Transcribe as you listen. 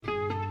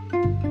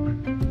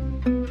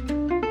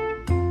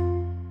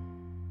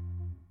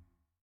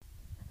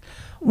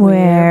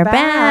We're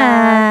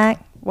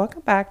back.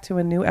 Welcome back to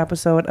a new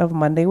episode of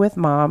Monday with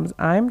Moms.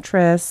 I'm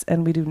Triss,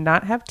 and we do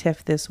not have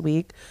Tiff this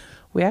week.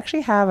 We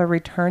actually have a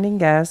returning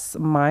guest,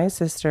 my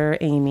sister,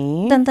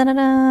 Aimee. Dun, dun, dun,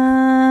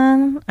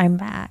 dun. I'm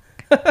back.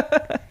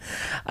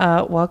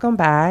 Welcome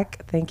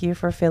back. Thank you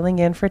for filling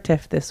in for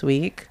Tiff this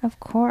week.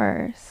 Of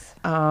course.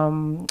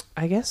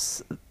 I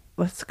guess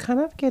let's kind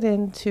of get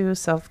into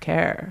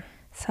self-care.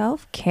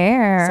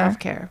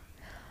 Self-care.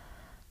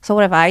 So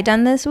what have I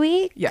done this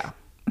week? Yeah.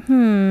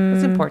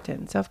 It's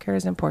important. Self-care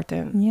is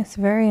important. Yes,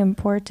 very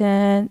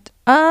important.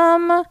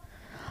 I've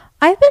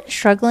been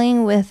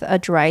struggling with a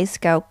dry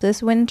scalp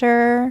this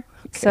winter.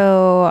 Okay.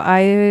 So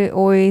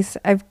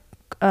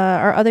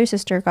our other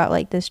sister got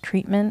like this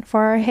treatment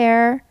for our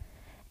hair,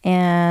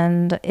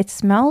 and it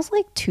smells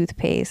like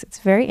toothpaste. It's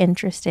very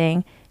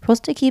interesting. You're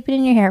supposed to keep it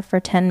in your hair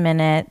for 10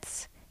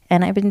 minutes.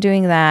 And I've been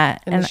doing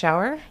that. In the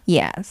shower?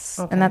 Yes.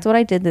 Okay. And that's what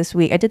I did this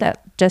week. I did that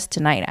just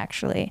tonight,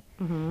 actually.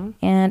 Mm-hmm.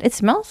 And it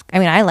smells,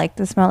 I like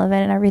the smell of it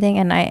and everything.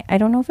 And I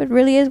don't know if it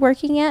really is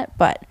working yet,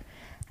 but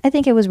I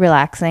think it was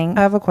relaxing.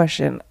 I have a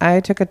question. I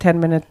took a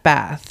 10-minute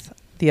bath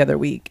the other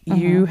week. Mm-hmm.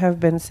 You have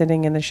been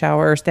sitting in the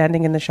shower or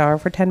standing in the shower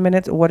for 10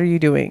 minutes. What are you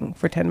doing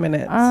for 10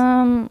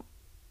 minutes?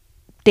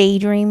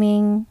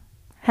 Daydreaming,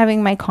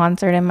 having my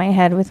concert in my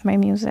head with my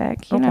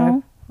music, you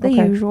know, the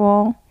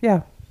usual.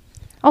 Yeah.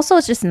 Also,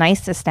 it's just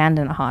nice to stand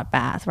in a hot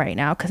bath right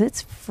now because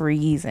it's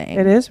freezing.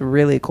 It is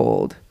really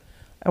cold.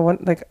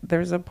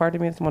 There's a part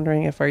of me that's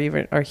wondering if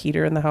our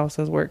heater in the house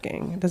is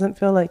working. It doesn't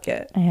feel like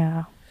it.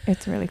 Yeah,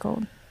 it's really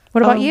cold.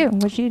 What about you? What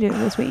did you do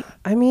this week?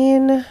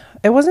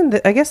 It wasn't.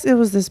 I guess it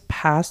was this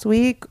past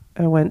week.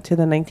 I went to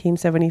the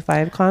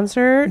 1975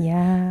 concert.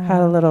 Yeah.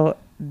 Had a little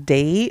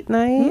date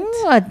night.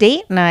 Ooh, a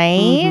date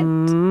night.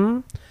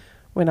 Mm-hmm.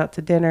 Went out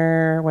to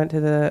dinner. Went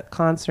to the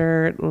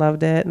concert.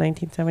 Loved it.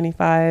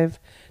 1975.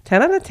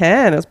 10 out of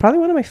 10. It was probably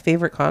one of my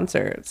favorite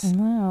concerts.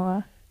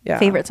 Wow. Yeah.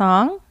 Favorite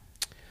song?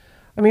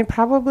 I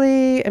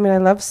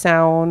love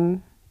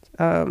Sound.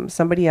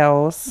 Somebody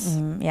Else.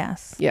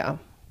 Yes. Yeah.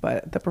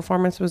 But the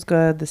performance was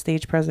good. The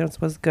stage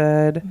presence was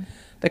good.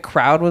 The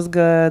crowd was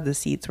good. The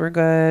seats were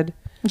good.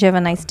 Did you have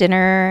a nice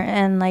dinner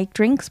and like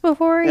drinks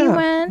before you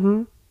went?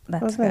 Mm-hmm.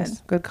 That's was good.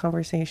 Nice. Good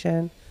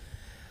conversation.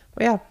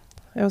 But yeah,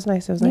 it was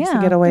nice. It was nice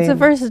to get away. It's the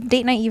first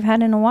date night you've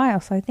had in a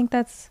while. So I think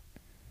that's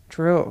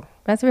true.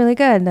 That's really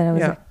good. That it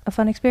was a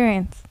fun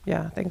experience.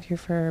 Yeah. Thank you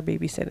for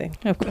babysitting.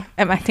 Okay.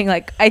 I'm acting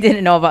like I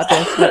didn't know about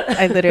this, but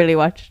I literally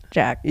watched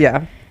Jack.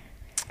 Yeah.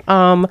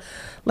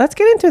 Let's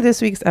get into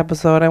this week's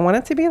episode. I want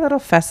it to be a little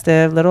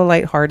festive, little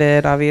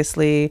lighthearted.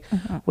 Obviously,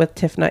 with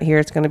Tiff not here,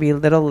 it's going to be a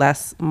little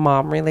less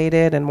mom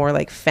related and more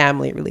like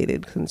family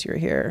related since you're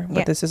here.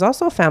 But this is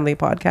also a family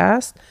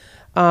podcast.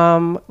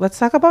 Let's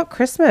talk about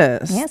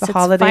Christmas. Yes, the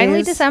holidays.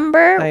 Finally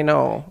December. I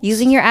know.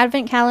 Using your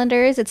advent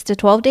calendars. It's the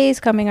 12 days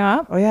coming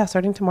up. Oh yeah,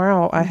 starting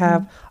tomorrow. I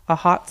have a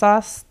hot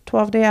sauce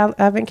 12-day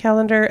advent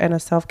calendar and a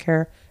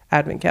self-care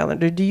advent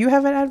calendar. Do you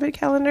have an advent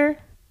calendar?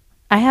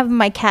 I have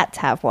my cats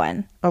have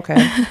one.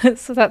 Okay.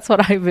 So that's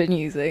what I've been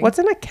using. What's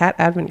in a cat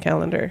advent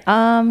calendar?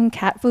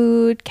 Cat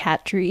food,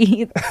 cat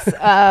treats.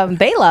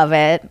 They love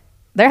it.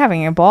 They're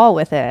having a ball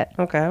with it.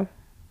 Okay.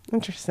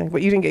 Interesting.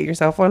 But you didn't get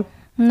yourself one?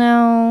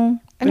 No.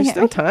 There's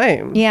still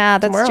time. Yeah,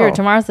 that's true.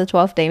 Tomorrow's the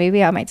 12th day.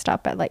 Maybe I might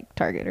stop at like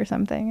Target or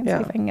something and see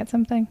if I can get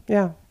something.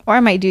 Yeah. Or I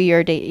might do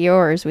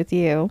yours with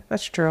you.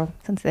 That's true.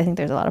 Since I think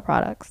there's a lot of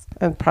products.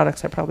 And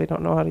products I probably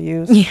don't know how to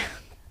use.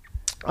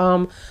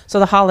 Yeah. So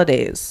the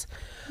holidays.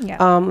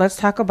 Yeah. Let's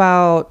talk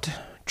about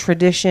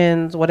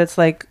traditions, what it's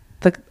like.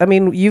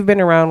 You've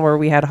been around where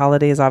we had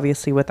holidays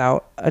obviously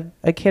without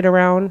a kid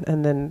around,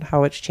 and then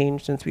how it's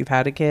changed since we've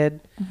had a kid.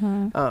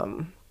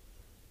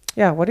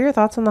 Yeah, what are your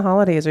thoughts on the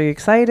holidays? Are you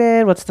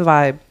excited? What's the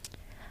vibe?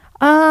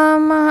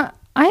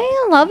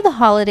 I love the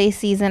holiday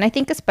season. I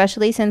think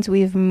especially since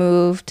we've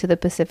moved to the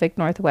Pacific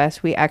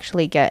Northwest, we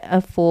actually get a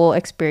full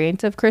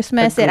experience of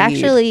Christmas. Agreed. It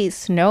actually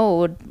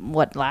snowed,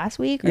 last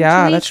week?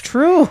 Yeah, that's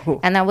true.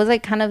 And that was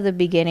like kind of the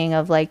beginning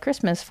of like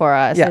Christmas for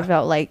us. Yeah. It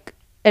felt like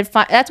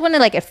that's when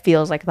it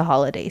feels like the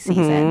holiday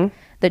season.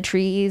 The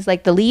trees,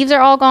 like the leaves are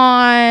all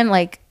gone.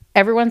 Like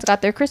everyone's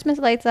got their Christmas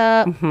lights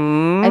up.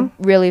 It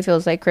really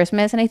feels like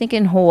Christmas. And I think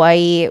in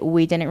Hawaii,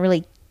 we didn't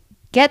really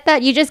get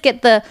that. You just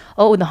get the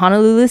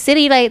Honolulu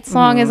City Lights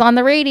song is on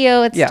the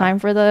radio. It's time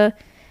for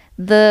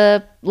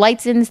the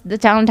lights in the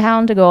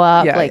downtown to go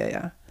up.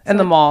 Yeah. And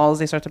the malls,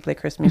 they start to play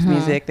Christmas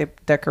music, they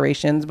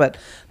decorations, but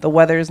the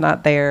weather's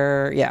not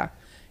there. Yeah.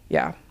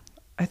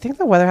 I think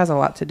the weather has a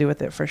lot to do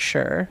with it for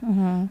sure.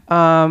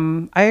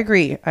 I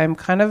agree. I'm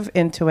kind of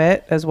into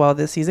it as well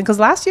this season because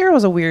last year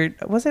was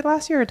was it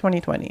last year or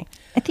 2020?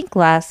 I think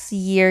last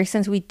year,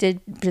 since we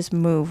did just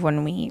move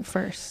when we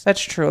first.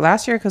 That's true.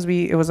 Last year because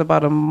it was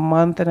about a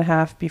month and a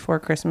half before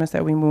Christmas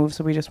that we moved,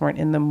 so we just weren't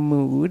in the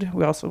mood.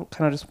 We also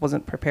kind of just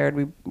wasn't prepared.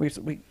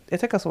 It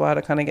took us a while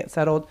to kind of get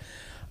settled.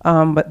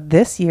 But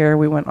this year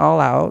we went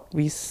all out.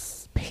 We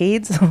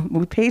paid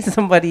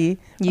somebody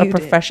a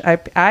professional.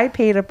 I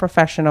paid a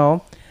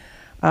professional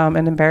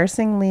an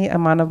embarrassingly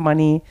amount of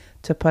money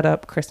to put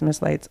up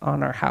Christmas lights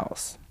on our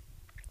house.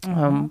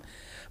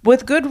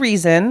 With good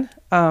reason.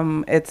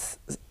 It's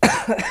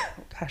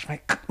gosh,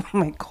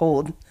 my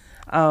cold.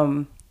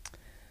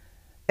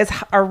 It's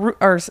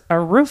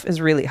our roof is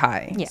really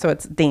high, so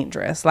it's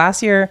dangerous.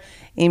 Last year,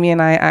 Aimee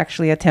and I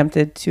actually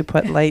attempted to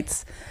put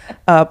lights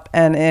up,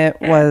 and it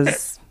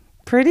was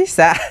pretty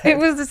sad. It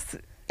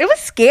was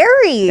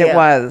scary. It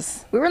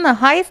was. We were on the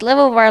highest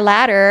level of our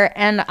ladder,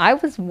 and I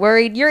was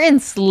worried. You're in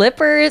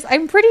slippers.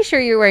 I'm pretty sure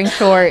you're wearing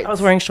shorts. I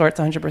was wearing shorts,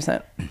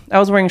 100%. I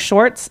was wearing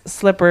shorts,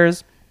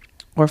 slippers,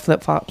 or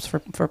flip-flops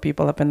for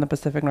people up in the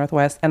Pacific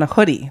Northwest, and a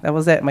hoodie. That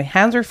was it. My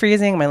hands were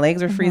freezing. My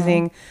legs were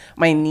freezing.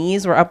 My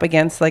knees were up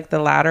against like the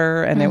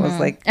ladder, and it was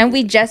like... And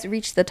we just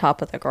reached the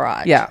top of the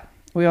garage. Yeah.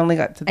 We only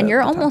got to the... And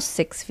you're the almost top.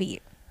 6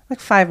 feet. Like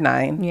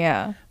 5'9".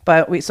 Yeah.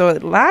 But so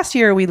last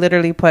year we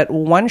literally put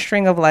one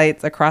string of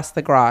lights across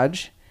the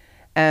garage,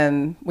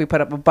 and we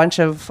put up a bunch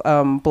of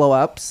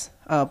blow-ups.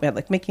 We had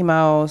like Mickey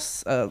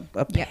Mouse, a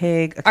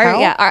pig, a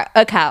cow.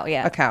 A cow,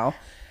 yeah. A cow.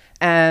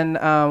 And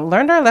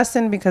learned our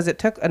lesson because it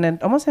took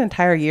almost an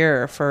entire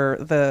year for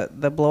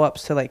the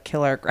blow-ups to like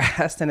kill our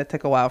grass, and it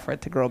took a while for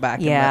it to grow back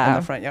in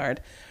the front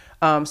yard.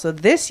 So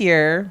this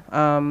year,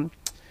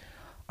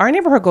 our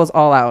neighborhood goes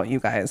all out, you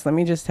guys. Let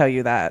me just tell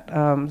you that.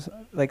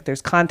 Like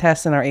there's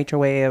contests in our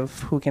HOA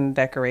of who can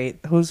decorate,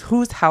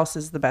 whose house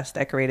is the best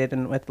decorated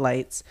and with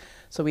lights.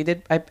 So we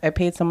did. I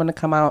paid someone to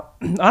come out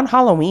on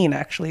Halloween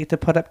actually to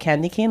put up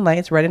candy cane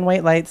lights, red and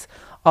white lights,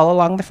 all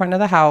along the front of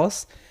the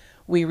house.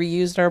 We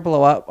reused our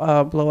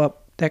blow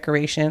up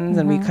decorations,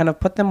 and we kind of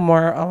put them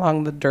more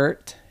along the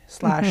dirt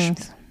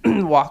 /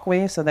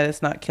 walkway so that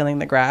it's not killing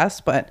the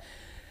grass. But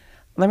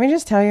let me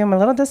just tell you, I'm a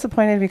little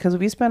disappointed because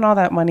we spent all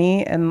that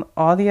money, and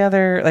all the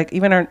other, like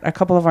even a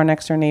couple of our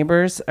next door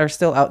neighbors are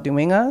still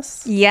outdoing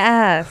us.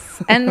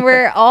 Yes. And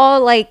we're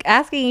all like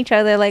asking each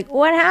other, like,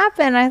 what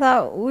happened? I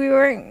thought we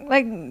were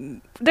like,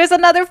 there's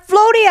another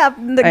floaty up.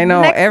 I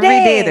know every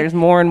day there's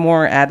more and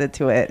more added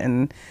to it.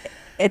 And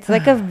it's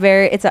like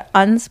it's an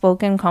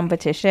unspoken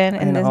competition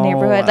in this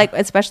neighborhood. Like,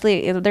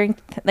 especially during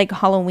like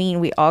Halloween,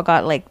 we all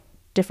got like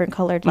different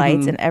colored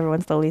lights, and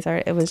everyone slowly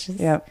started. It was just,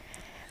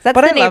 that's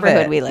the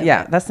neighborhood we live in.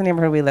 Yeah, that's the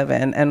neighborhood we live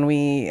in. And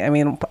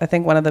I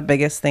think one of the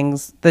biggest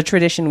things, the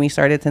tradition we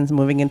started since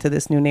moving into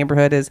this new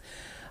neighborhood is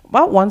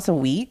about once a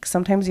week,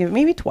 sometimes even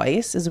maybe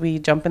twice, is we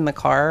jump in the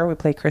car, we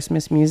play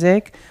Christmas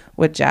music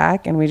with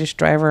Jack, and we just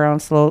drive around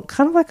slow.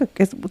 Kind of like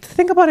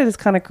think about it, it's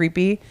kind of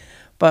creepy.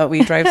 But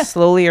we drive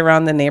slowly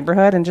around the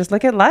neighborhood and just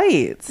look at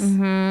lights. We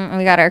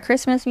got our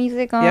Christmas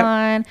music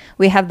on.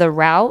 We have the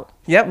route.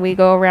 We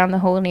go around the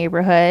whole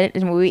neighborhood,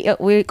 and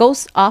we go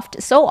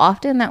so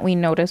often that we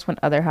notice when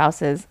other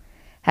houses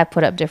have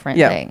put up different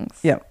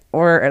things.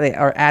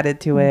 Or added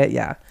to it.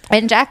 Yeah.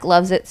 And Jack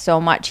loves it so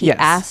much he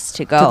asks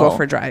to go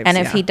for drives. And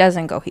if he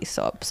doesn't go, he's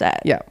so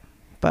upset. Yeah.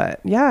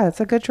 But yeah, it's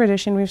a good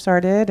tradition we've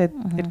started.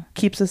 It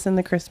keeps us in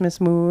the Christmas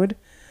mood.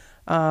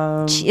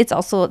 It's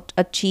also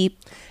a cheap,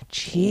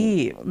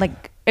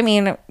 like, I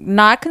mean,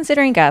 not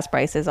considering gas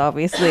prices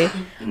obviously,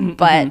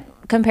 but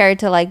compared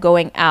to like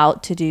going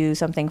out to do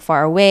something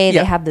far away,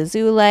 they have the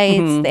zoo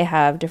lights, they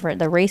have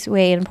the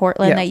raceway in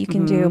Portland that you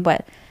can do,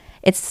 but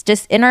it's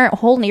just in our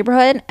whole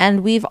neighborhood.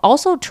 And we've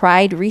also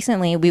tried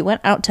recently, we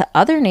went out to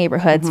other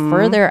neighborhoods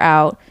further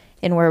out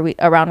in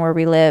around where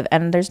we live,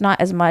 and there's not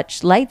as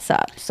much lights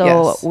up,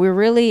 so we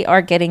really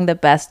are getting the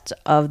best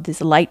of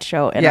this light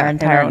show in our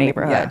entire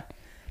neighborhood.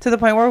 To the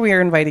point where we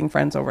are inviting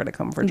friends over to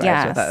come for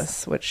drives with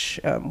us, which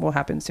will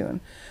happen soon.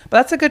 But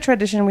that's a good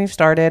tradition we've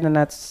started, and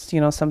that's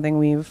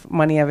something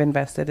money I've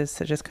invested is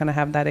to just kind of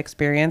have that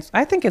experience.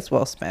 I think it's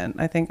well spent.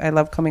 I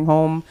love coming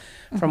home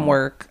from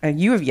work.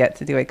 You have yet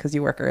to do it because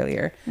you work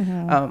earlier,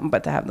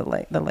 but to have the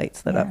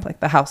lights lit up, like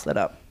the house lit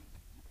up,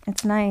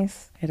 it's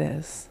nice. It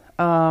is.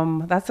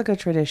 That's a good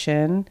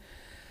tradition.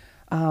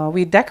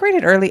 We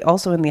decorated early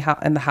also in the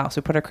house.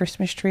 We put our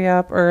Christmas tree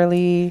up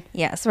early.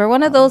 Yes, we're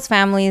one of those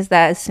families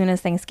that as soon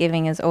as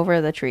Thanksgiving is over,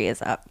 the tree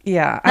is up.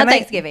 Yeah. Not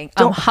Thanksgiving,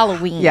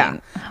 Halloween. Yeah.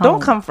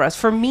 Don't come for us.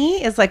 For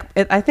me, it's like,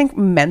 I think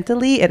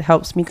mentally it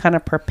helps me kind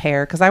of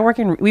prepare because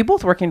we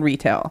both work in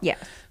retail. Yeah.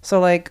 So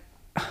like,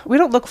 we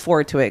don't look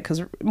forward to it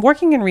because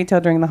working in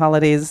retail during the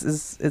holidays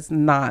is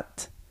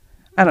not,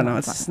 I don't know,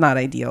 it's just not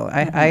ideal.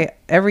 I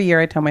every year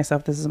I tell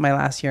myself this is my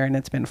last year, and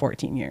it's been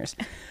 14 years.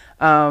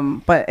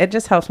 But it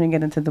just helps me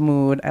get into the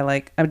mood.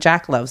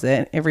 Jack loves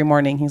it. Every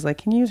morning he's like,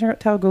 can you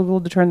tell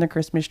Google to turn the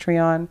Christmas tree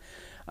on?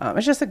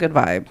 It's just a good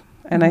vibe.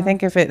 And I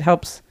think if it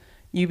helps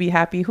you be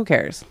happy, who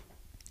cares?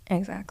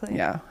 Exactly.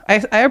 Yeah.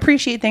 I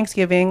appreciate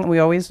Thanksgiving. We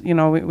always,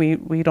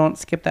 we don't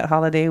skip that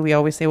holiday. We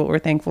always say what we're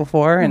thankful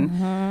for.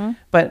 And,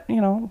 but we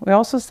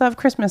also still have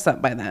Christmas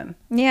up by then.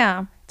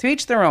 Yeah. To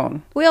each their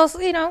own. We also,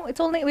 we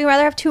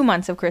rather have 2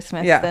 months of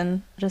Christmas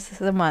than just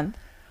a month.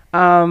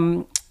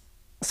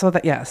 So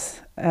that,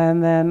 yes.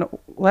 And then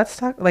let's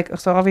talk,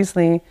 so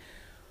obviously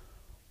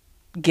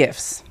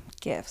gifts.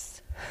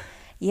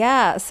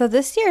 Yeah. So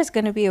this year is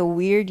going to be a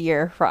weird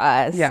year for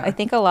us. Yeah. I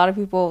think a lot of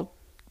people,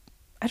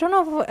 I don't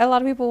know if a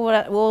lot of people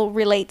will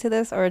relate to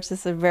this, or it's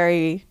just a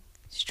very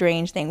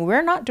strange thing.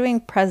 We're not doing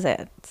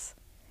presents.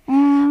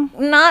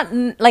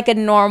 Not like a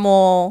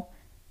normal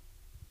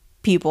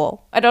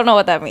people. I don't know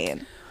what that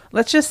means.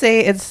 Let's just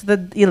say it's the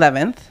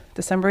 11th,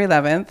 December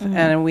 11th,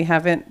 and we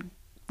haven't.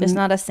 There's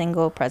not a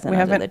single present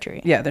under the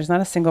tree. Yeah, there's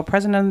not a single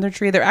present under the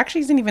tree. There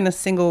actually isn't even a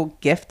single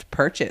gift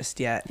purchased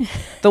yet.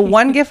 The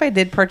one gift I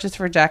did purchase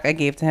for Jack, I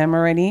gave to him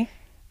already.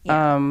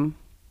 Yeah.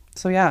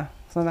 So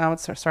now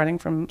it's starting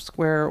from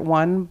square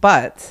one.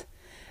 But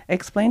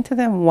explain to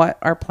them what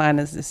our plan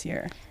is this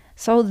year.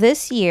 So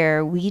this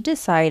year we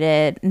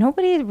decided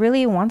nobody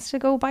really wants to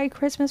go buy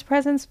Christmas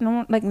presents.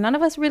 No, like none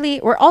of us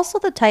really. We're also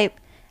the type,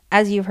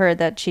 as you've heard,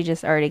 that she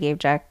just already gave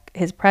Jack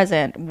his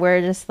present.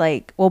 We're just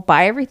like, we'll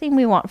buy everything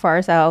we want for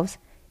ourselves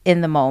in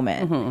the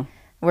moment.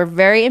 We're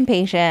very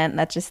impatient.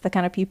 That's just the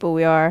kind of people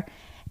we are.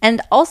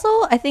 And also,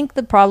 I think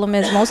the problem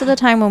is most of the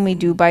time when we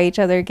do buy each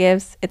other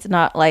gifts, it's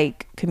not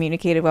like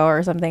communicated well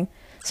or something.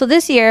 So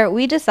this year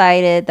we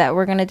decided that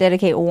we're going to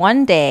dedicate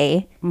one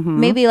day,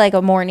 maybe like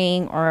a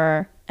morning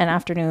or an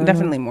afternoon.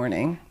 Definitely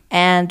morning.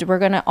 And we're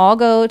going to all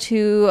go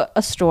to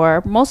a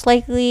store, most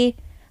likely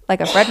like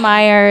a Fred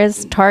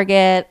Meyer's,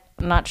 Target.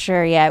 I'm not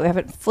sure yet. We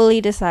haven't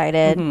fully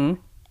decided.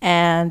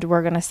 And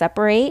we're going to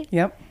separate.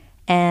 Yep.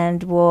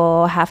 And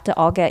we'll have to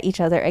all get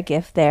each other a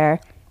gift there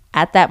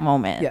at that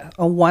moment. Yeah.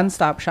 A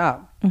one-stop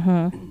shop.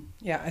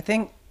 Yeah. I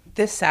think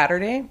this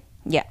Saturday.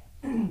 Yeah.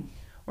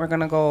 We're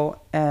going to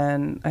go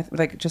and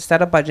like just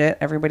set a budget.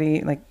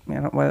 Everybody, like, you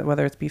know,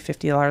 whether it's be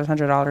 $50,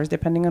 $100,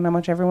 depending on how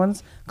much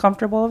everyone's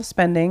comfortable of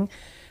spending.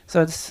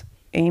 So it's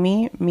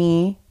Aimee,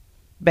 me,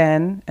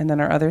 Ben, and then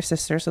our other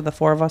sister. So the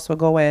four of us will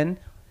go in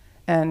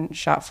and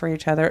shop for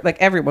each other. Like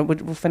everyone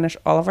will finish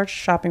all of our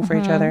shopping for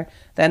each other.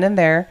 Then and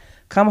there,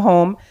 come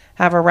home,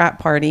 have a wrap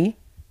party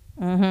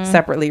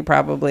separately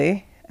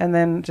probably, and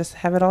then just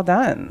have it all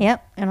done.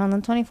 Yep. And on the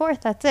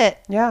 24th, that's it.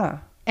 Yeah.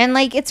 And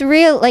like it's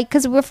real, like,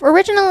 because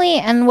originally,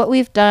 and what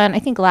we've done, I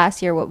think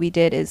last year what we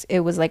did is it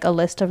was like a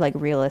list of like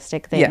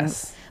realistic things.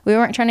 Yes. We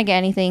weren't trying to get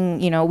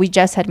anything, you know, we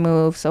just had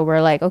moved. So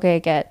we're like,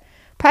 okay, get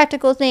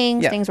practical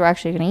things, things we're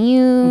actually going to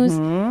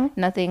use.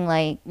 Nothing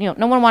like, you know,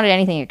 no one wanted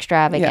anything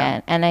extravagant.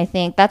 Yeah. And I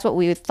think that's what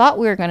we thought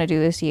we were going to do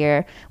this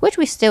year, which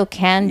we still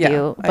can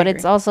do. But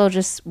it's also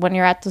just when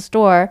you're at the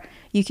store,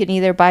 you can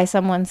either buy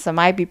someone some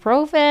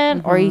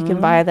ibuprofen or you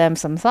can buy them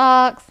some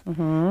socks,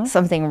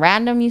 something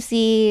random you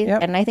see.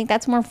 And I think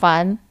that's more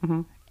fun.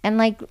 And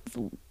like,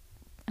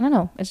 I don't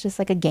know, it's just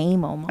like a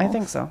game almost. I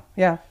think so.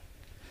 Yeah.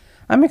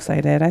 I'm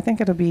excited. I think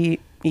it'll be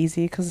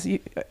easy because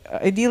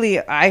ideally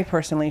I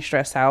personally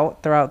stress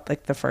out throughout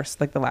like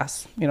the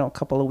last, you know,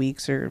 couple of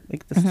weeks or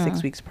like the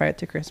 6 weeks prior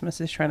to Christmas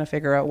is trying to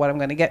figure out what I'm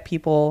going to get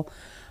people.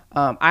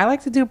 I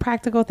like to do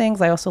practical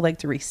things. I also like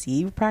to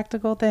receive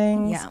practical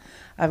things. Yeah.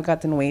 I've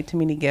gotten way too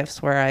many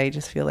gifts where I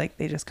just feel like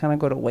they just kind of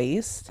go to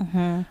waste.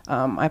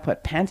 I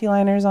put panty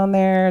liners on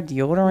there,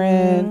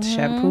 deodorant,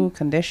 shampoo,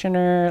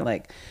 conditioner,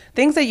 like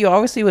things that you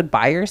obviously would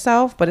buy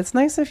yourself, but it's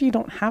nice if you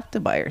don't have to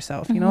buy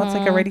yourself. You know, it's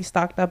like already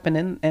stocked up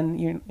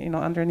and you know,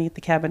 underneath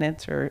the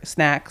cabinets or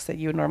snacks that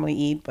you would normally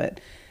eat, but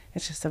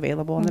it's just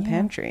available in the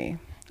pantry.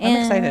 I'm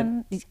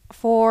excited.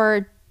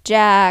 For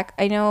Jack,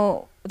 I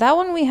know that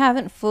one we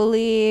haven't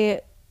fully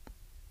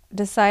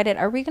decided.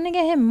 Are we going to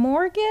get him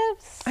more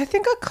gifts? I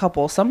think a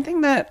couple.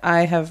 Something that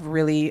I have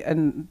really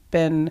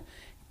been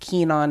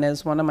keen on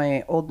is one of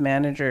my old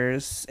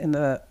managers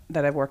that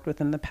I've worked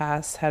with in the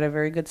past had a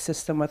very good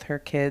system with her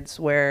kids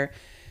where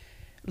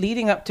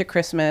leading up to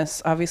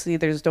Christmas, obviously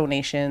there's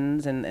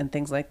donations and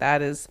things like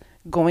that, is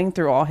going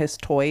through all his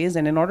toys.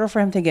 And in order for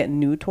him to get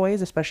new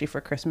toys, especially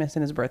for Christmas,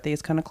 and his birthday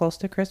is kind of close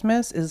to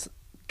Christmas, is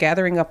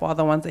gathering up all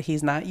the ones that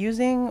he's not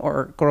using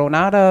or grown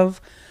out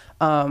of,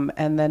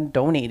 and then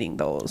donating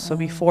those. So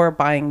before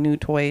buying new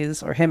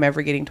toys or him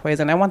ever getting toys,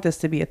 and I want this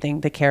to be a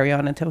thing to carry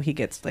on until he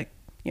gets like,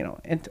 you know,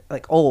 into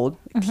like old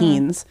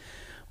teens,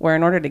 where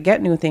in order to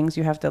get new things,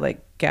 you have to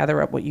like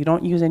gather up what you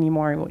don't use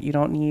anymore, what you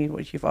don't need,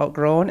 what you've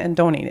outgrown, and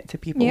donate it to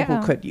people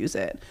who could use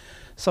it.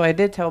 So I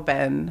did tell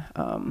Ben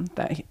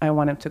that I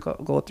want him to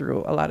go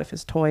through a lot of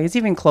his toys,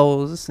 even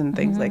clothes and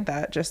things like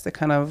that, just to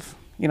kind of,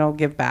 you know,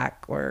 give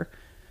back or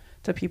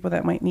to people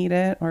that might need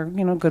it, or,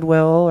 you know,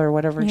 Goodwill or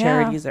whatever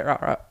charities there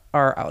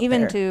are out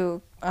even there.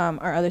 To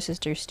our other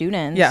sister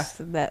students. Yeah.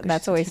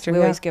 That's always, we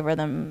always give her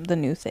them the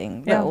new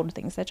thing, the old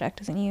things that Jack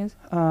doesn't use.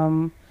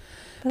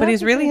 But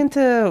he's really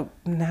into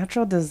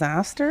natural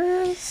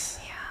disasters,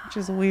 which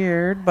is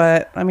weird.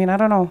 But I mean, I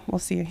don't know. We'll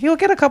see. He'll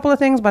get a couple of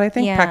things, but I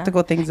think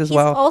practical things as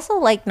well. He's also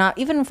like not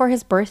even for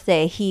his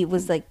birthday. He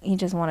was like, he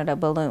just wanted a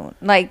balloon.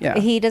 Like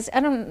he just,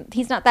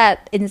 he's not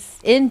that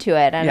into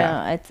it. I don't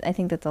know. I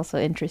think that's also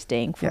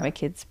interesting from a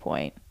kid's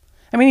point.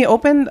 I mean, he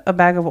opened a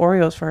bag of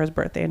Oreos for his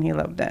birthday and he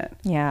loved it.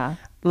 Yeah.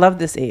 Love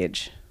this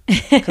age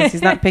because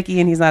he's not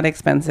picky and he's not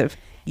expensive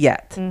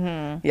yet.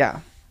 Yeah.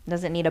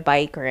 Doesn't need a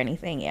bike or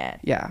anything yet.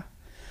 Yeah.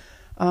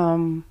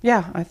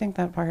 I think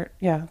that part,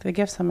 the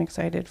gifts I'm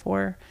excited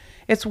for.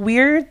 It's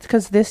weird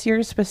because this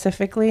year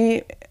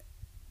specifically,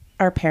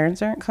 our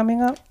parents aren't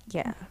coming up.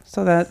 Yeah.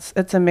 So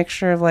it's a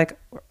mixture of like,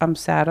 I'm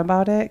sad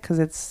about it because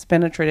it's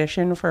been a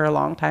tradition for a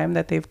long time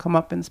that they've come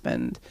up and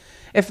spend,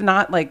 if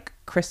not like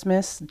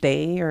Christmas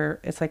Day, or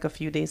it's like a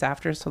few days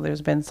after. So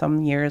there's been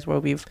some years where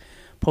we've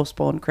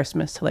postponed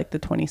Christmas to like the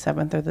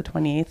 27th or the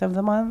 28th of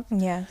the month.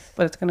 Yes.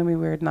 But it's going to be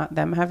weird not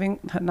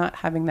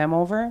having them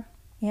over.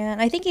 Yeah,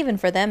 and I think even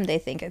for them, they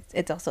think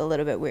it's also a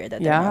little bit weird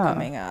that they're not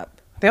coming up.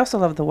 They also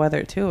love the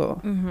weather too.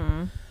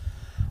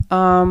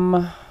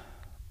 Mm-hmm.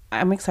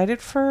 I'm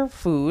excited for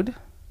food.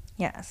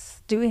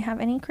 Yes. Do we have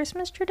any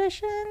Christmas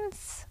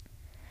traditions?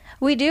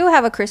 We do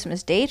have a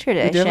Christmas Day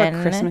tradition. We do have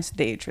a Christmas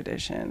Day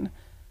tradition.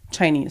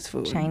 Chinese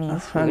food.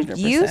 Chinese food.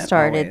 You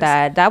started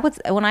always. That was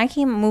when I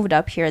moved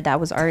up here. That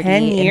was already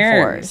 10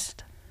 years.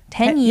 Enforced.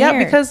 10 years.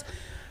 Yeah, because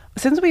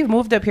since we've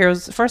moved up here,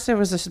 it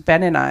was just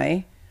Ben and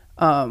I.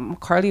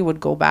 Carly would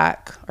go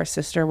back. Our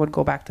sister would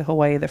go back to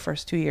Hawaii the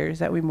first 2 years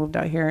that we moved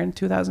out here in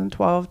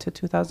 2012 to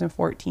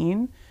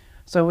 2014.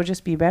 So it would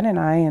just be Ben and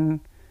I, and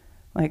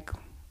like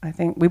I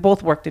think we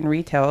both worked in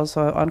retail.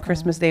 So on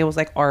Christmas Day was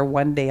like our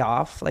one day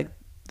off, like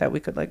that we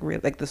could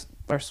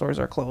our stores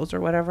are closed or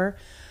whatever.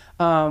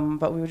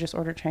 But we would just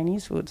order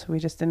Chinese food. So we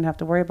just didn't have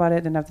to worry about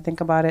it, didn't have to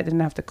think about it, didn't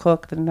have to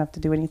cook, didn't have to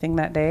do anything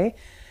that day.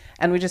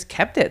 And we just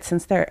kept it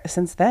since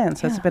then.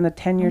 So it's been a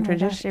 10-year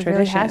tradition. It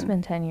really has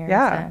been 10 years.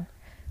 Yeah. Then.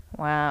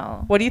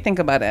 Wow. What do you think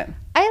about it?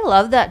 I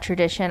love that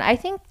tradition. I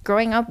think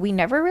growing up, we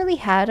never really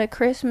had a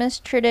Christmas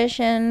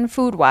tradition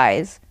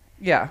food-wise.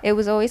 Yeah. It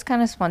was always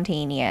kind of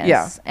spontaneous.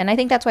 Yeah. And I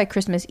think that's why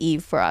Christmas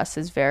Eve for us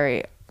is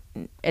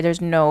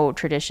there's no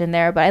tradition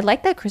there. But I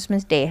like that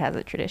Christmas Day has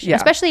a tradition. Yeah.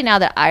 Especially now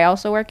that I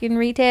also work in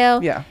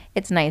retail. Yeah.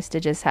 It's nice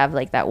to just have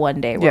like that one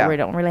day where we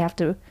don't really have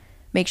to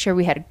make sure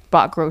we had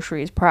bought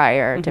groceries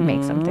prior to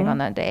make something on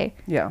that day.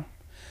 Yeah.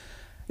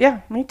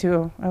 Yeah, me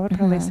too. I would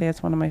probably say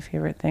it's one of my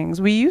favorite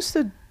things. We used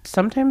to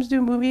sometimes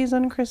do movies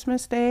on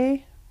Christmas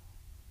Day.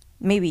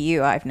 Maybe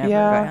you. I've never.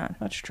 Yeah,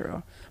 that's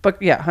true.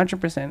 But yeah,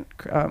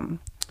 100%.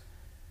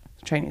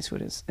 Chinese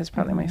food is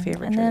probably my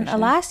favorite. And tradition. then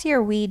last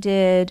year we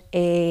did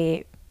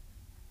a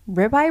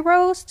ribeye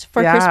roast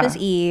for Christmas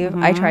Eve.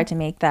 I tried to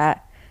make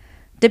that.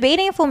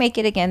 Debating if we'll make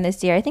it again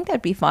this year. I think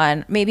that'd be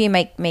fun. Maybe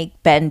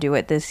make Ben do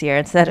it this year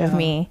instead of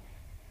me.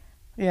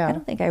 Yeah. I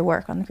don't think I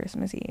work on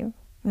Christmas Eve.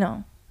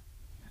 No.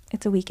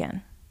 It's a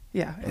weekend.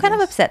 Yeah. I'm kind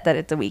of upset that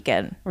it's a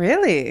weekend.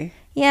 Really?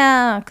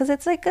 Yeah, because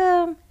it's like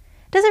doesn't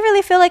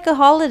really feel like a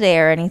holiday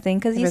or anything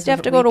because you still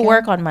have to go to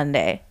work on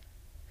Monday.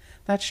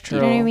 That's true.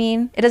 You know what I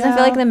mean? It doesn't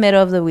feel like the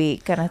middle of the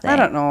week kind of thing. I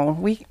don't know.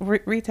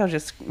 Retail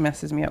just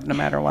messes me up no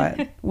matter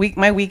what.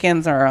 My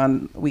weekends are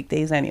on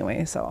weekdays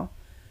anyway, so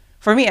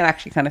for me it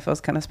actually kind of feels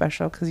kind of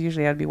special because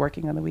usually I'd be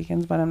working on the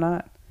weekends, but I'm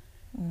not.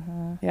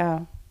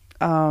 Yeah.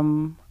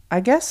 I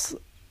guess,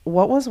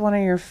 what was one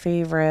of your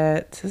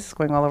favorite, this is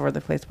going all over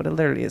the place, but it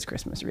literally is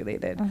Christmas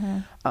related,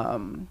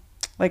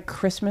 like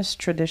Christmas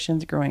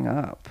traditions growing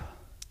up?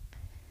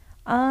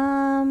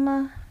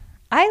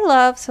 I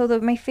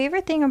love, my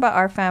favorite thing about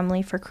our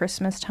family for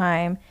Christmas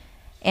time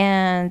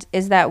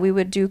is that we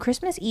would do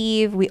Christmas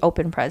Eve, we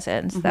open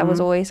presents. That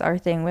was always our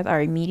thing with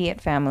our immediate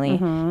family.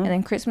 And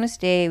then Christmas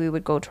Day, we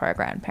would go to our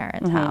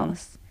grandparents'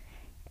 house.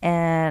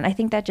 And I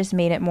think that just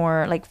made it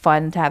more like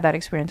fun to have that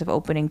experience of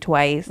opening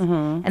twice.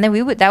 And then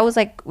we would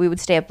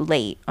stay up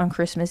late on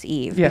Christmas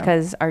Eve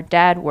because our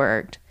dad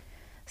worked.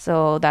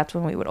 So that's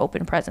when we would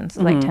open presents,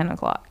 like 10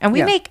 o'clock. And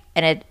we make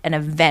an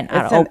event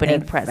out of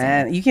opening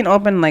presents. You can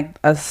open like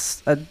a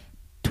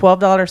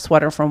 $12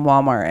 sweater from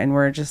Walmart and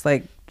we're just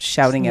like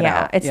shouting it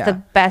out. It's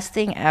the best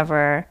thing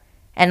ever.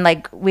 And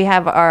like we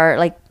have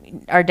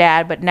our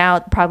dad, but now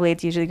probably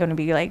it's usually going to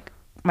be like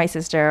my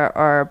sister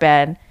or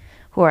Ben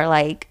who are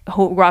like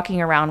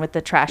rocking around with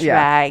the trash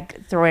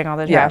bag, throwing all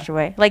the trash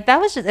away. Like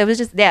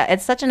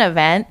it's such an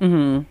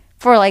event.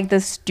 For like the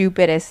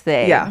stupidest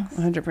thing. Yeah,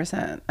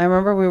 100%. I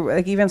remember we were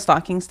like, even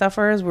stocking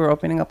stuffers, we were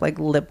opening up like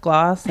lip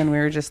gloss and we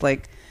were just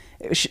like,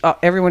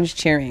 everyone's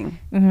cheering.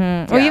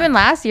 Or even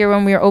last year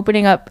when we were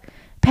opening up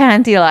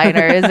panty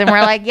liners and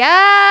we're like,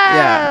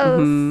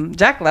 yes!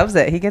 Jack loves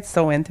it. He gets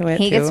so into it.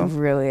 He gets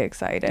really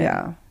excited.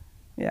 Yeah.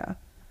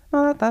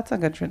 Well, that's a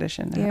good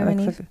tradition. Do you have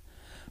any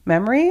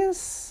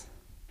memories?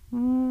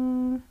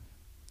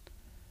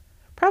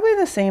 Probably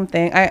the same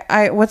thing.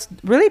 What's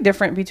really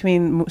different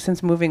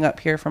since moving up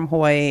here from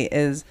Hawaii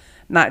is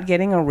not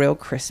getting a real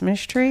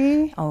Christmas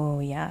tree. Oh,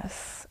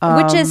 yes.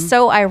 Which is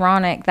so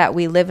ironic that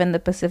we live in the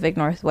Pacific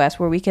Northwest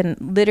where we can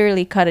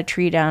literally cut a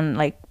tree down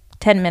like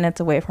 10 minutes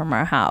away from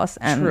our house.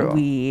 And True.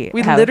 we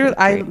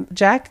literally,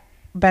 Jack,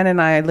 Ben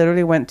and I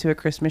literally went to a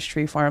Christmas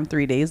tree farm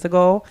 3 days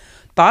ago.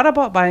 Thought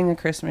about buying a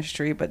Christmas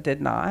tree, but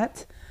did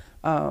not.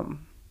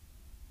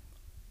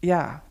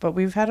 Yeah, but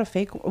we've had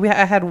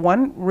I had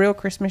one real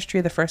Christmas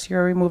tree the first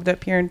year we moved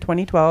up here in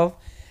 2012.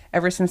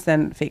 Ever since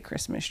then, fake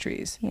Christmas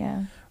trees.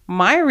 Yeah.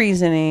 My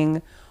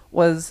reasoning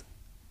was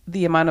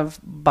the amount of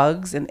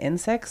bugs and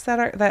insects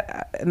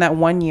that in that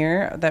 1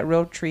 year, that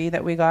real tree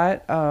that we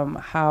got,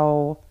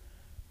 how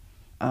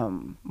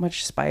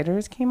much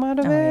spiders came out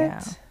of it.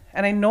 Yeah.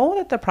 And I know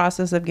that the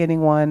process of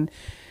getting one,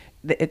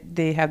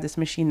 they have this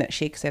machine that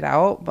shakes it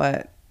out,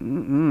 but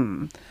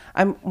I'm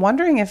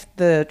wondering if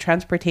the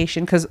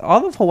transportation, because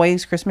all of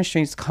Hawaii's Christmas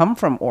trees come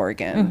from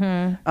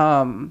Oregon,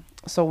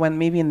 so when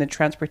maybe in the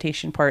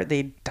transportation part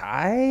they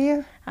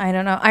die. I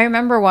don't know. I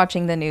remember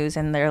watching the news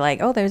and they're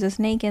like, oh, there's a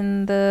snake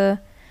in the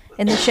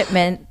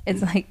shipment.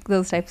 It's like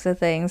those types of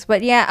things.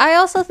 But yeah, I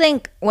also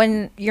think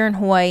when you're in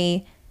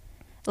Hawaii,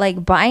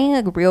 like buying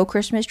a real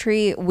Christmas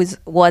tree was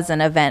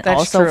an event. That's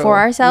also true. For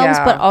ourselves,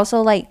 but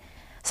also like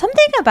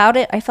something about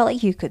it, I felt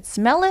like you could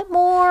smell it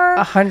more.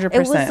 100%. It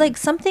was like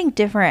something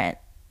different.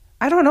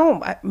 I don't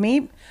know.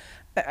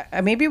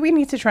 Maybe we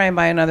need to try and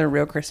buy another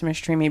real Christmas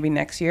tree maybe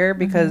next year,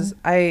 because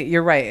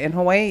you're right. In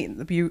Hawaii,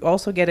 you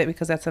also get it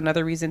because that's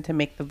another reason to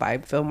make the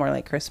vibe feel more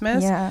like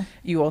Christmas. Yeah.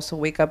 You also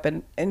wake up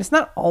and it's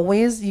not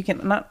always, you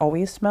can not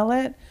always smell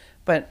it,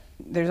 but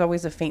there's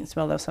always a faint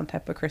smell of some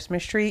type of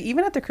Christmas tree.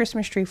 Even at the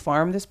Christmas tree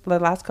farm the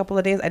last couple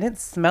of days, I didn't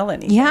smell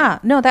anything. Yeah,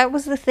 no, that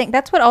was the thing.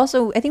 That's what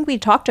also, I think we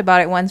talked about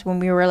it once when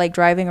we were like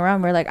driving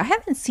around. We're like, I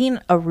haven't seen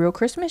a real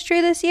Christmas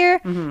tree this year,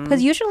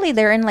 because usually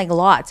they're in like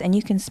lots and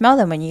you can smell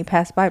them when you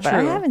pass by, but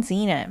I haven't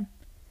seen it.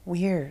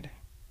 Weird.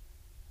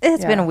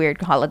 It's been a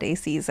weird holiday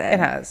season. It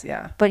has,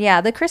 yeah. But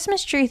yeah, the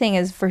Christmas tree thing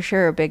is for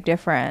sure a big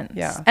difference.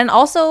 Yeah. And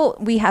also,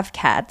 we have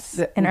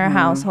cats in our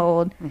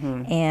household.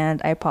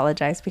 And I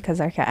apologize because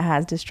our cat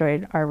has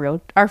destroyed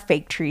our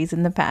fake trees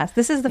in the past.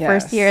 This is the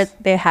first year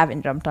they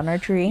haven't jumped on our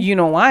tree. You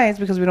know why? It's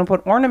because we don't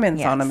put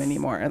ornaments on them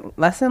anymore.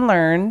 Lesson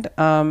learned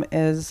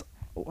is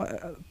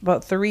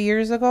about 3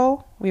 years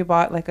ago, we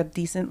bought like a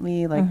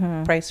decently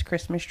priced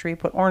Christmas tree,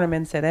 put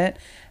ornaments in it,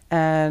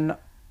 and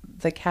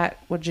the cat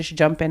would just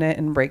jump in it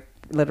and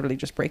literally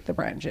just break the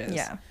branches.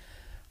 Yeah.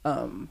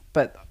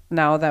 But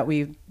now that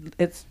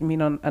it's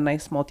a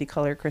nice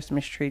multicolored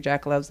Christmas tree,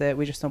 Jack loves it.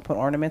 We just don't put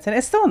ornaments in it.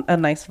 It's still a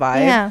nice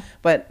vibe. Yeah.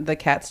 But the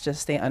cats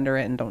just stay under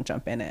it and don't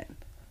jump in it.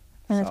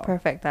 And it's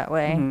perfect that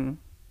way. And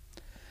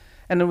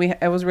then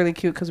it was really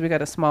cute because we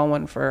got a small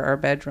one for our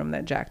bedroom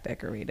that Jack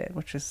decorated,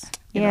 which is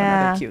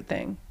another cute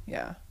thing.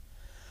 Yeah.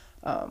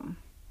 I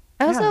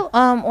also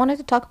wanted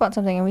to talk about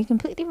something and we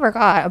completely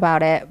forgot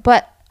about it,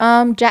 but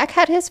Jack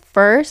had his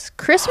first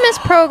Christmas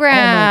program.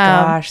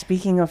 Oh my gosh,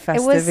 speaking of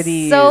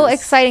festivities. It was so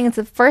exciting. It's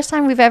the first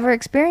time we've ever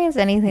experienced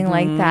anything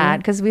like that,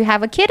 because we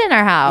have a kid in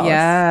our house.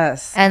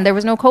 Yes. And there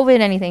was no COVID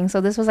or anything, so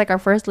this was like our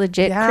first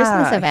legit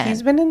Christmas event.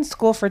 He's been in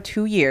school for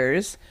 2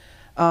 years.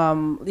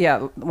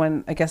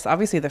 When I guess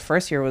obviously the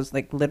first year was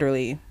like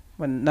literally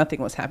when nothing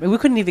was happening. We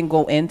couldn't even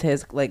go into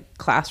his like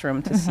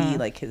classroom to see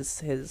like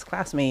his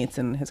classmates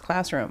in his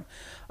classroom,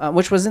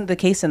 which wasn't the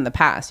case in the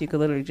past. You could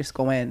literally just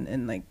go in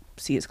and like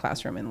see his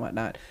classroom and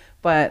whatnot.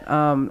 But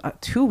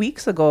 2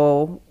 weeks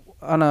ago,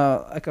 on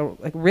a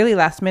really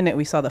last minute,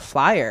 we saw the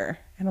flyer,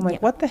 and I'm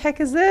like, what the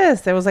heck is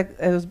this? It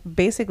was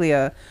basically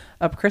a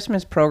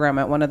Christmas program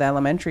at one of the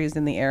elementaries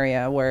in the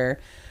area where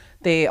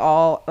they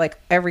all, like,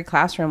 every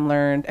classroom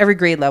learned, every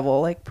grade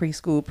level, like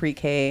preschool,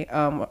 pre-K,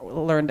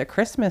 learned a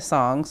Christmas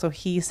song. So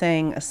he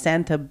sang a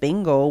Santa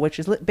Bingo, which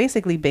is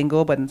basically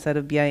bingo, but instead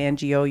of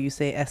B-I-N-G-O, you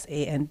say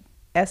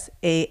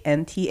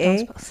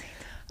S-A-N-T-A.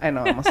 I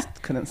know, I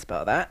almost couldn't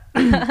spell that.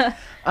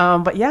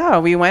 But yeah,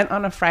 we went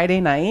on a Friday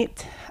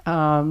night.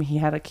 He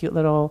had a cute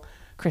little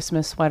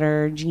Christmas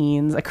sweater,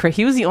 jeans.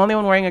 He was the only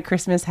one wearing a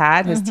Christmas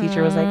hat. His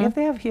teacher was like,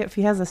 if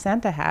he has a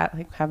Santa hat,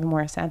 like, have him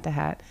wear a Santa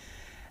hat.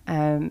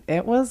 And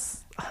it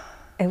was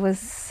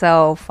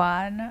so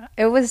fun.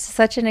 It was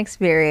such an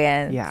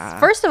experience. Yeah.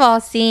 First of all,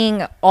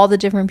 seeing all the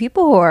different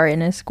people who are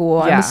in his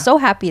school. Yeah. I was so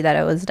happy that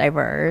it was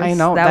diverse. I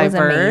know, that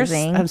diverse, was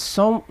amazing. And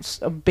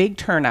a big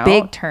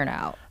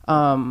turnout.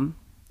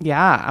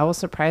 Yeah, I was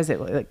surprised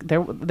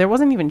there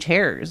wasn't even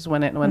chairs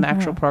when the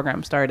actual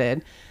program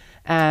started.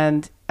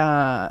 And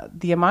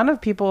the amount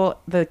of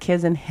people, the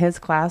kids in his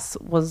class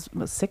was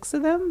 6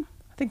 of them?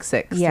 I think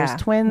 6. Yeah,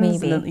 there's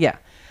twins. maybe.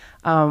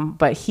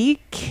 But he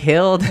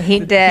killed. He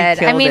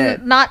did. I mean,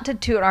 not to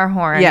toot our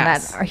horn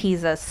that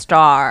he's a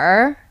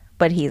star,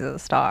 but he's a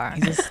star.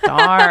 He's a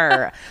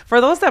star. For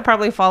those that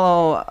probably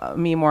follow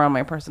me more on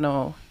my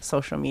personal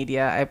social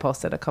media, I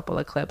posted a couple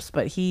of clips,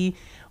 but he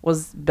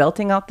was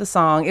belting out the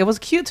song. It was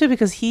cute too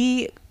because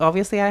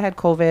obviously I had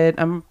COVID.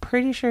 I'm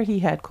pretty sure he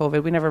had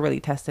COVID. We never really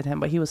tested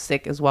him, but he was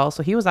sick as well.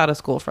 So he was out of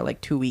school for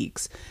like 2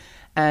 weeks,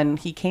 and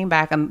he came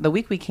back, and the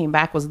week we came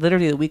back was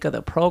literally the week of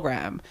the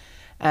program.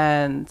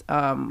 And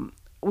I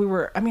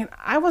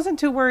wasn't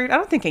too worried. I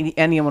don't think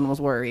anyone was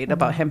worried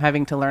about him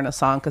having to learn a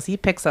song, because he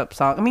picks up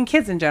songs. I mean,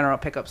 kids in general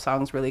pick up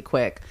songs really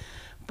quick,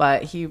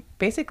 but he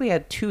basically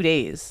had 2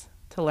 days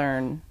to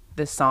learn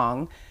this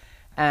song.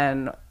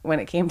 And when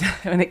it came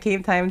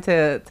time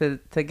to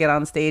get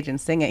on stage and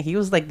sing it, he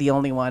was like the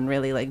only one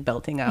really like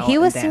belting out. He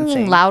was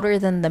singing louder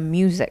than the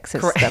music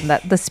system,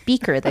 that the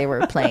speaker they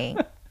were playing.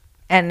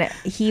 And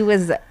he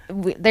was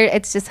there.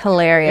 It's just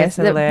hilarious.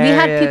 We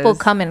had people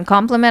come and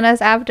compliment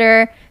us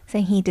after,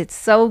 saying he did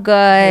so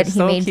good. He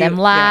made them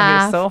laugh. Yeah,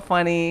 he was so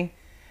funny.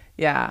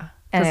 Yeah.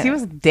 Because he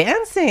was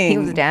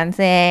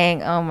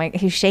dancing. Oh my!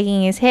 He's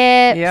shaking his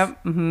hips.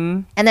 Yep.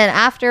 Mm-hmm. And then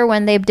after,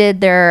 when they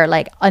did their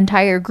like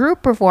entire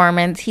group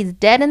performance, he's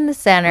dead in the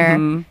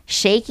center,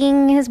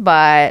 shaking his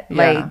butt,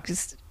 like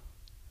just.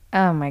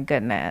 Oh my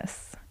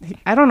goodness!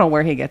 I don't know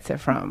where he gets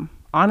it from.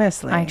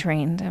 Honestly, I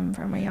trained him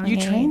from a young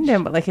age. You trained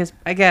him, but like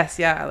I guess,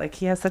 yeah, like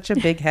he has such a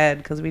big head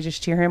because we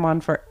just cheer him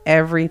on for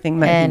everything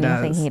that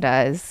Anything he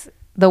does.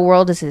 The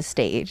world is his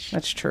stage.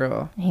 That's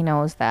true. He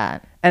knows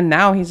that. And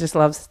now he just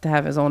loves to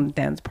have his own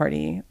dance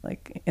party,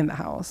 like in the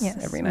house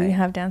every night. We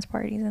have dance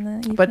parties in the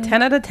evening. But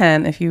 10 out of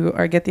 10, if you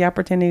get the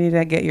opportunity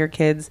to get your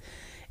kids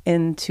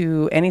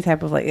into any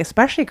type of like,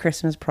 especially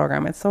Christmas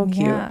program, it's so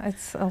cute. Yeah,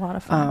 it's a lot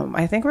of fun.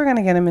 I think we're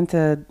gonna get him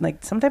into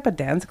like some type of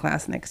dance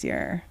class next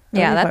year.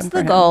 Yeah, that's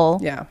the goal.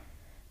 Yeah,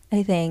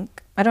 I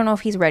think. I don't know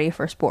if he's ready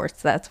for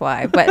sports. That's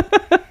why,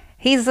 but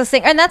he's the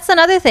singer, and that's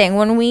another thing.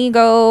 When we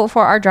go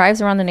for our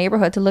drives around the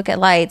neighborhood to look at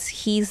lights,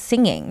 he's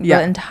singing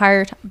the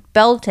entire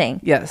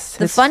belting. Yes.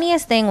 The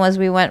funniest thing was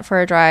we went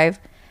for a drive,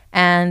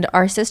 and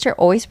our sister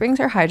always brings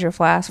her hydro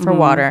flask for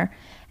water,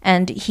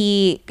 and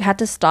he had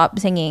to stop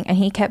singing, and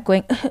he kept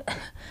going.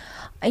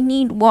 I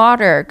need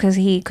water because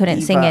he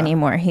couldn't sing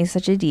anymore. He's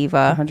such a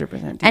diva. 100%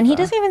 diva. And he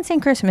doesn't even sing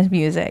Christmas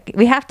music.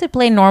 We have to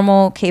play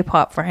normal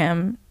K-pop for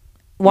him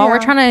while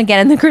we're trying to get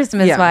in the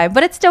Christmas vibe.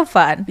 But it's still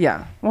fun.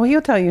 Yeah. Well,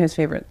 he'll tell you his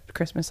favorite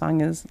Christmas song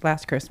is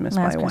Last Christmas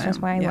by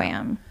Wham.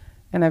 Wham.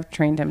 And I've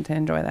trained him to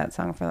enjoy that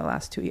song for the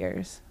last 2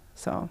 years.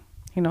 So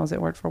he knows it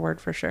word for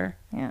word for sure.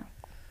 Yeah.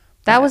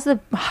 That was the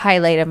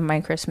highlight of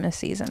my Christmas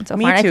season so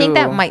far. And I think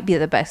that might be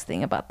the best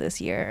thing about this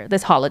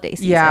holiday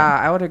season. Yeah,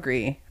 I would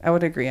agree. I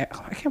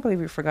can't believe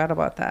we forgot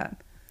about that.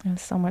 It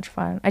was so much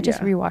fun. I just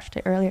rewatched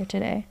it earlier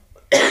today.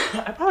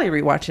 I probably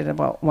rewatch it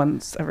about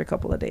once every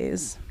couple of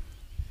days.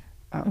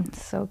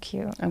 It's so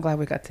cute. I'm glad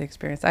we got to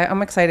experience.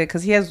 I'm excited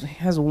because he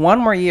has one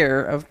more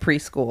year of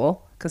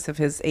preschool because of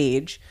his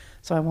age.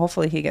 So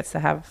hopefully he gets to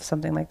have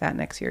something like that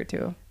next year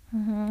too.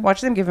 Watch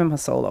them give him a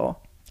solo.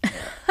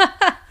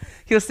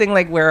 He'll sing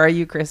like "Where Are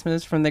You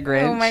Christmas" from The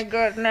Grinch. Oh my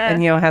goodness!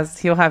 And he'll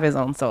have his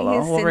own solo.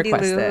 We'll Cindy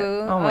request Lou.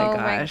 it. Oh my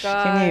gosh!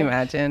 Can you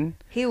imagine?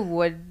 He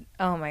would.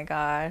 Oh my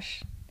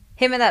gosh!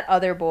 Him and that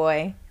other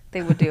boy,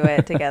 they would do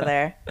it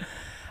together.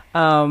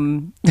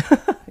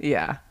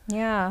 Yeah.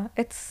 Yeah.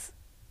 It's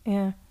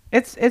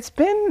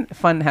been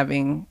fun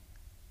having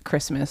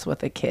Christmas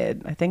with a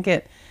kid. I think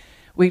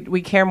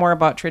we care more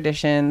about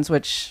traditions,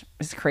 which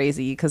is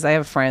crazy because I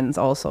have friends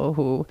also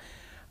who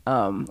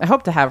I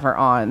hope to have her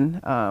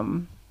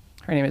on.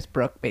 Her name is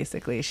Brooke,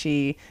 basically.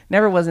 She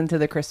never was into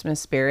the Christmas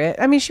spirit.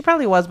 I mean, she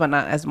probably was, but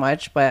not as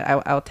much. But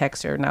I'll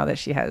text her now that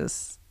she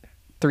has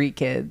 3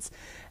 kids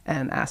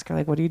and ask her,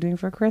 like, what are you doing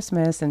for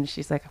Christmas? And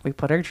she's like, we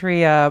put our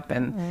tree up.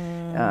 And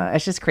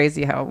it's just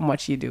crazy how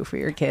much you do for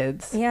your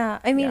kids. Yeah.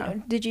 I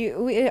mean, did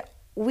you...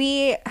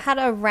 We had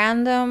a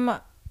random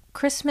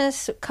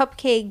Christmas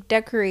cupcake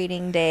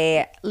decorating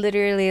day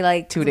literally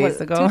like 2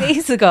 days ago. 2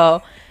 days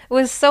ago. It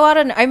was so out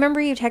of... I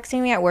remember you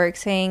texting me at work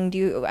saying,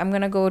 I'm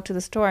going to go to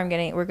the store.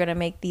 We're going to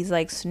make these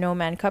like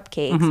snowman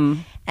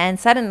cupcakes. And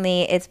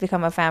suddenly it's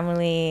become a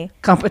family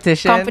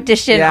competition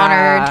on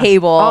our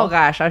table. Oh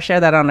gosh, I'll share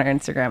that on our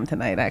Instagram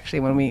tonight actually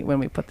when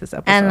we put this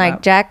episode and like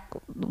up. Jack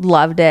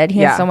loved it.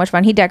 He had so much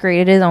fun. He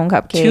decorated his own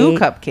cupcake.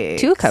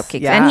 2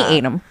 cupcakes. Yeah. And he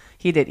ate them.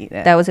 He did eat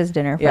it. That was his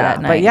dinner for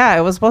that night. But yeah,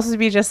 it was supposed to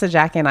be just a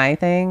Jack and I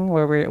thing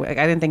where I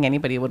didn't think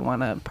anybody would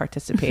want to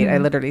participate. I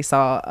literally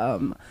saw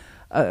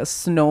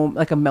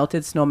a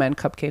melted snowman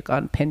cupcake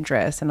on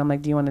Pinterest, and I'm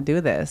like, do you want to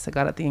do this? I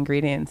got out the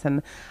ingredients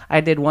and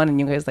I did one, and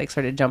you guys like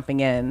started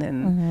jumping in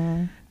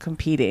and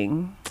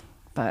competing,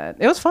 but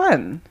it was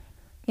fun.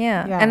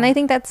 Yeah. And I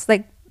think that's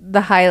like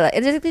the highlight.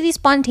 It's like these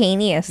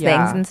spontaneous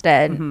things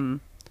instead.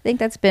 I think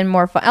that's been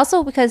more fun.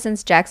 Also, because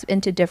since Jack's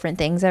into different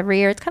things every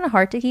year, it's kind of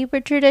hard to keep a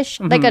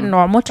tradition, like a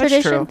normal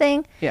tradition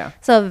thing. Yeah.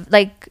 So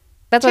like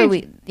that's why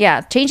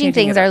changing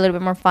things are a little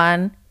bit more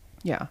fun.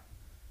 Yeah.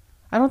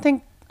 I don't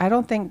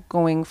think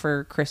going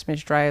for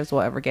Christmas drives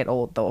will ever get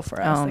old though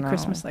for us,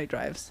 Christmas light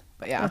drives.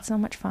 But yeah, it's so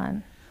much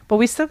fun. But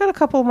we still got a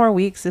couple more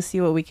weeks to see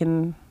what we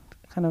can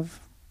kind of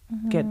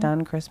get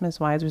done Christmas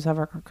wise. We still have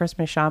our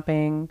Christmas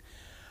shopping.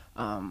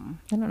 I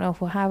don't know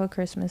if we'll have a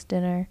Christmas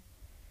dinner.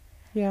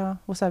 Yeah,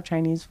 we'll still have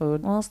Chinese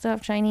food. We'll still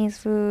have Chinese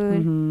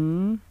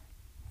food.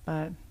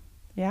 But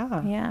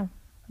yeah,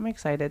 I'm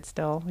excited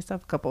still. We still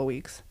have a couple of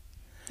weeks.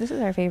 This is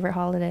our favorite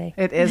holiday.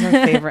 It is our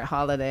favorite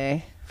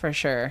holiday for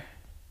sure.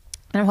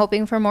 I'm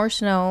hoping for more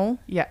snow.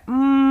 Yeah.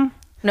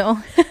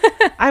 No.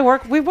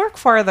 We work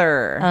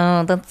farther.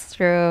 Oh, that's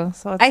true.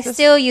 So I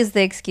still use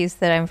the excuse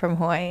that I'm from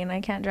Hawaii and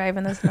I can't drive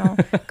in the snow.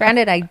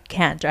 Granted, I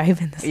can't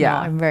drive in the snow. Yeah.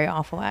 I'm very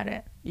awful at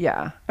it.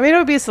 Yeah. I mean, it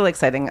would be still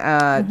exciting.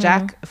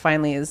 Jack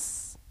finally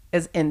is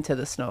into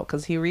the snow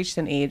because he reached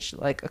an age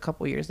like a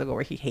couple years ago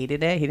where he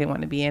hated it. He didn't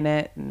want to be in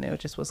it, and it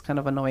just was kind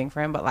of annoying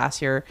for him. But last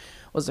year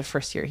was the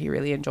first year he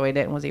really enjoyed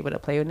it and was able to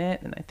play in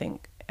it. And I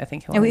think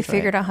he'll. And we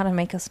figured out how to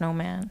make a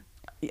snowman.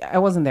 Yeah, I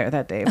wasn't there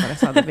that day, but I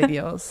saw the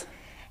videos.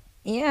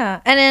 Yeah,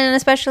 and then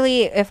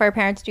especially if our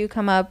parents do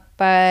come up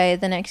by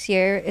the next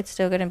year, it's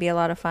still going to be a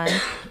lot of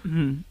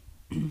fun.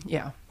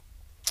 Yeah,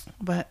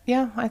 but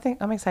yeah, I think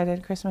I'm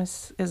excited.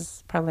 Christmas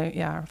is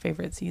probably our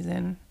favorite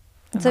season.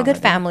 It's a good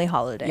family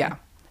holiday. Yeah.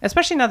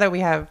 Especially now that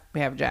we have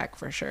Jack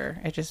for sure.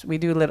 We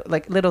do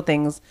little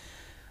things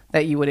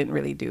that you wouldn't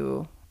really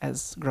do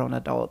as grown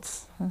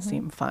adults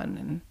seem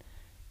fun,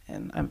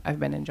 and I've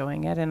been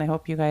enjoying it, and I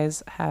hope you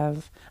guys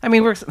have. I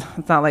mean, it's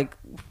not like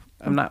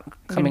I'm not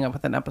coming up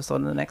with an episode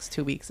in the next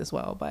 2 weeks as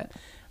well, but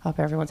I hope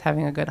everyone's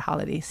having a good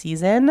holiday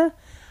season.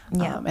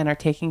 Yeah. And are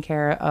taking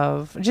care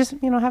of just,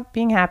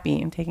 being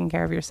happy and taking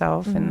care of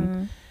yourself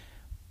and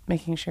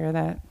making sure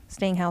that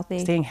staying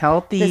healthy.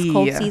 This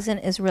cold season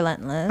is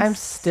relentless. I'm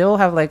still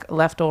have like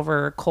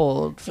leftover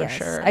cold for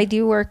sure. I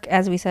do work,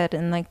 as we said,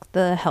 in like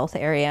the health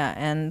area,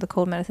 and the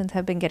cold medicines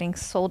have been getting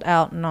sold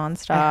out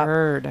nonstop. I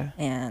heard.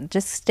 And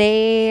just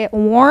stay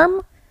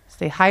warm.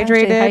 Stay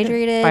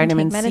hydrated,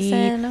 vitamin take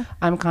medicine. C.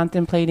 I'm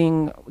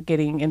contemplating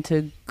getting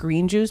into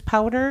green juice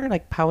powder,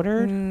 like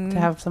powdered, to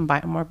have some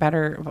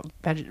better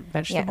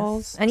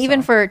vegetables. Yes. And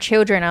even for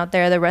children out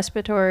there, the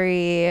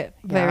respiratory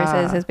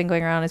viruses has been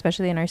going around,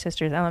 especially in our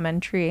sister's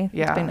elementary.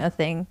 Yeah. It's been a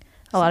thing.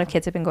 A lot of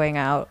kids have been going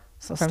out.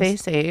 So stay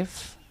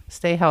safe,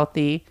 stay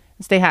healthy,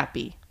 and stay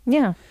happy.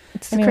 Yeah.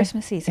 It's the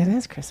Christmas season. It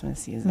is Christmas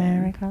season.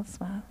 Merry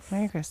Christmas.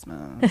 Merry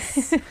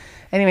Christmas.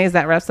 Anyways,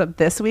 that wraps up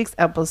this week's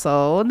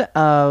episode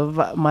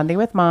of Monday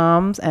with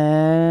Moms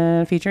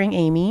and featuring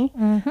Aimee.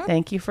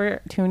 Thank you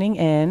for tuning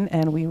in,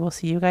 and we will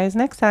see you guys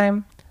next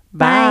time.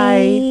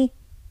 Bye.